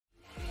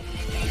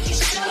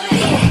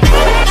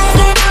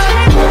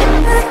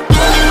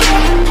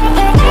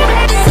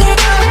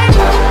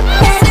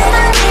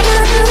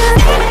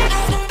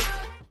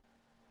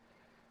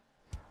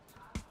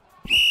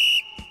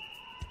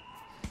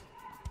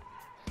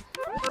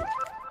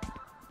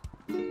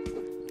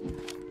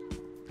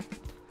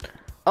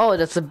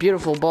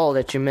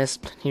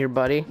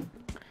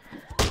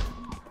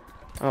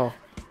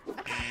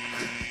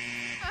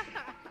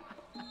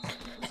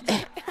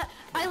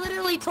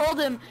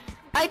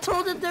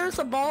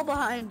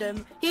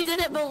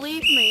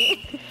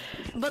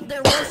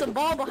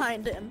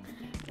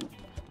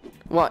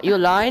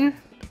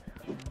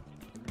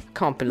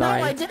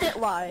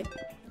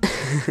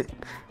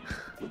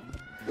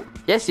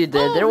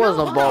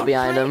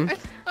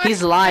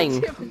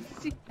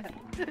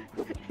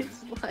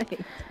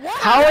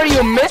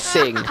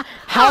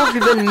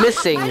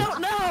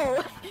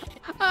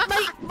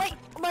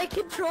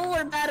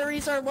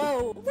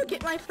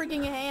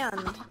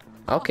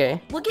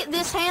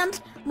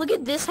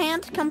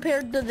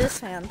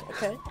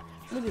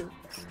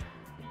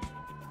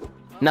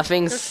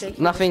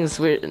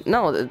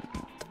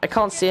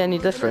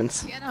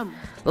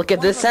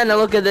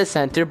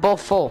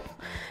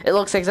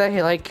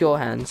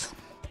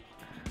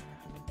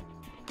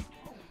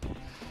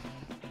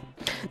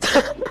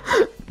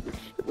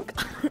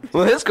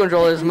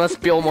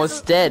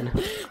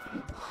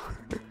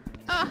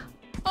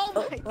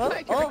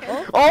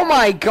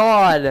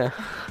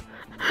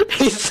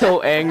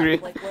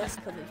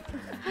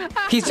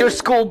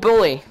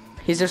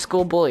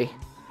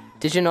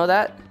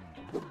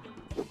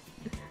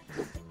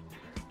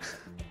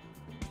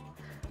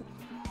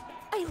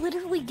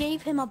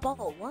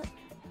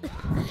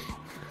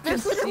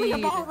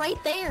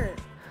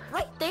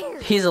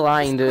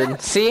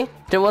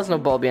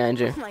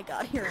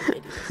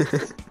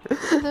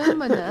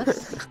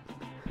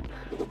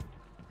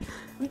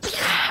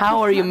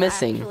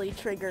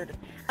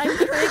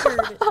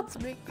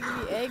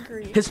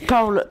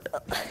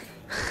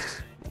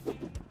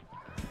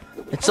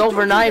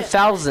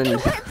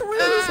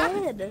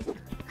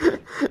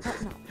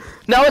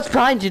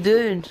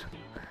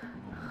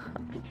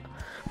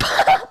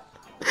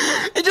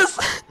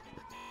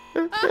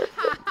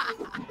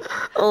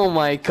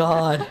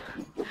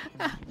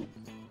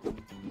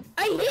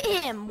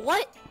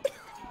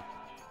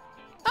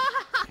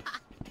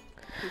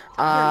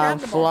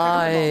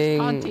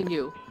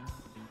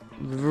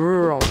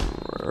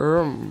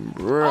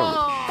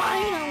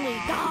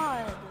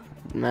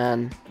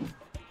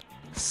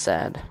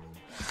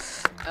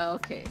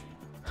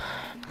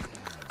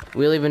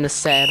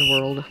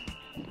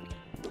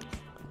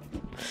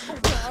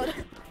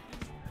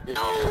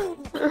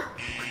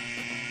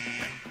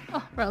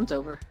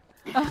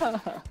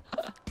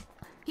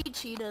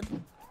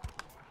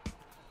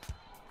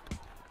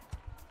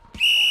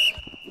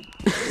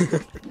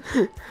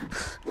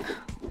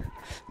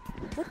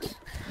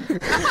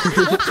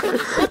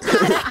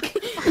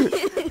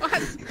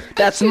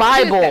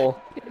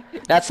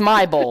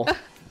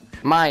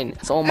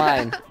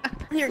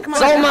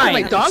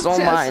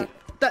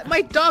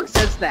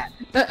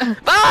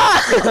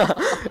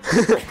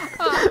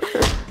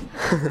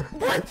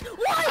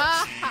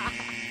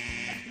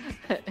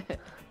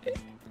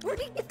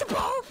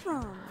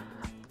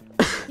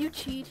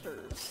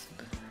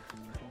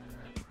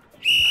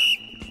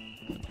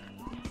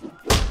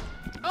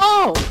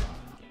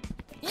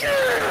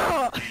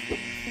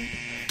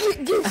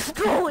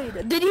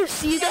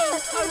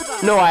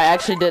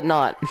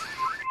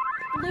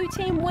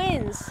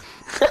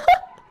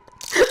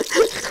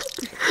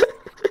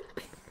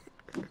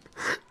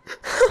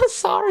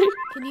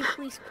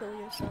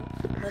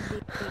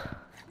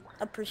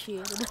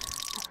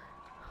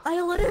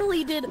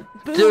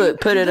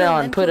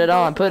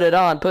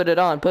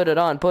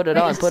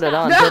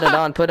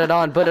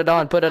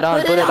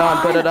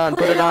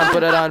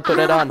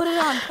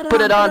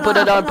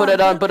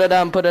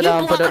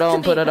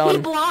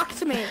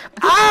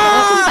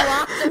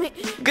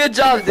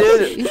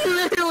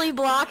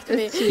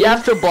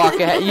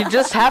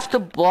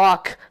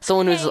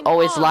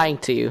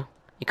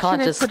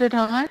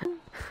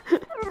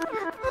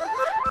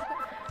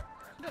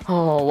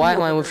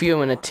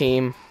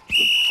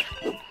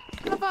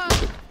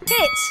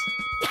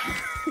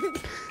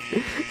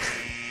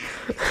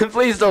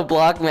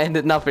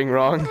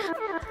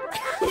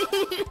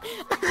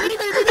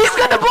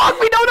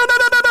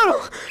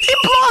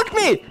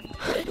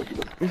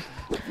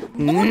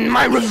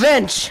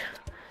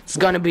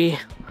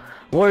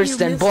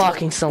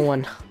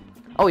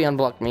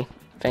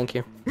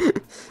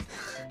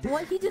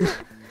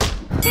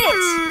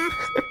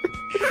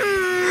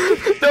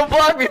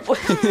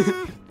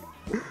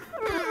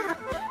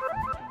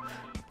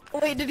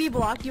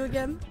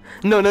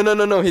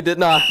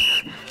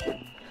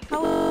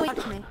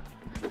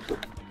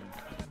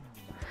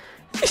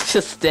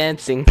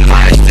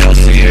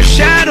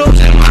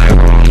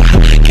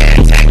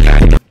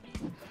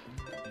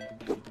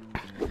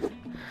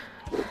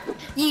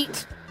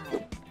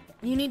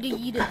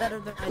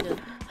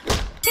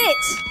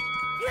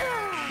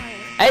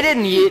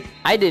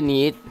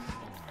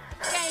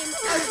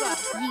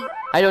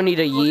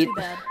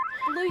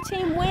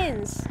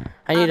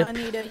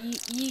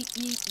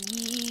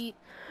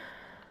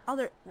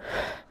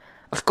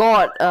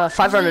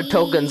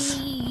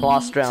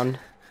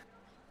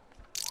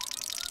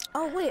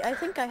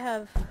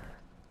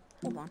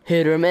Hold on.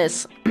 Hit or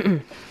miss.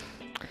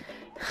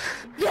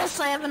 Yes,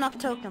 I have enough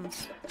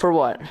tokens. For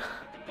what?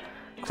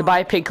 To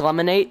buy pink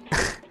lemonade?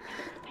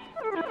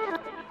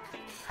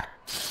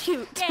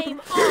 Shoot.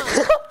 Game on.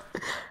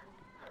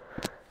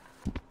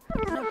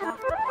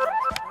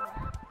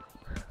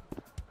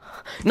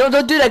 No,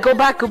 don't do that. Go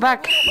back. Go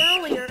back.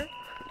 Earlier.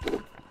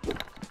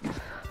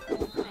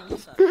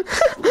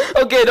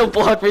 Okay, don't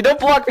block me. Don't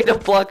block me.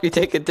 Don't block me.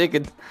 Take it. Take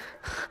it.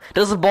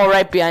 There's a ball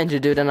right behind you,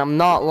 dude, and I'm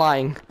not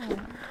lying.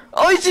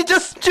 Oh, she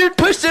just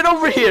pushed it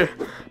over here.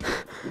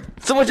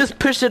 Someone just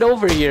pushed it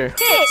over here.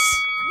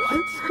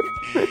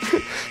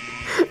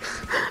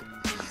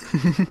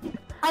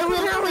 I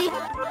literally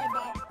had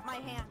my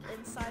hand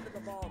inside of the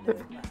ball.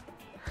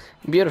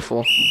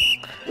 Beautiful.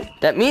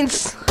 That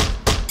means.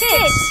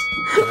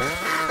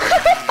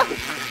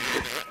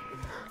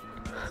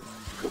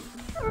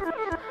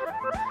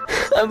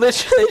 I'm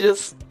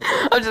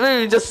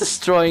literally just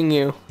destroying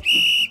you.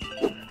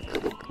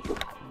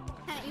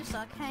 Can't you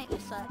suck? Can't you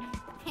suck?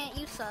 Can't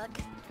you suck?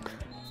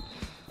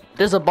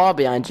 There's a ball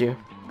behind you.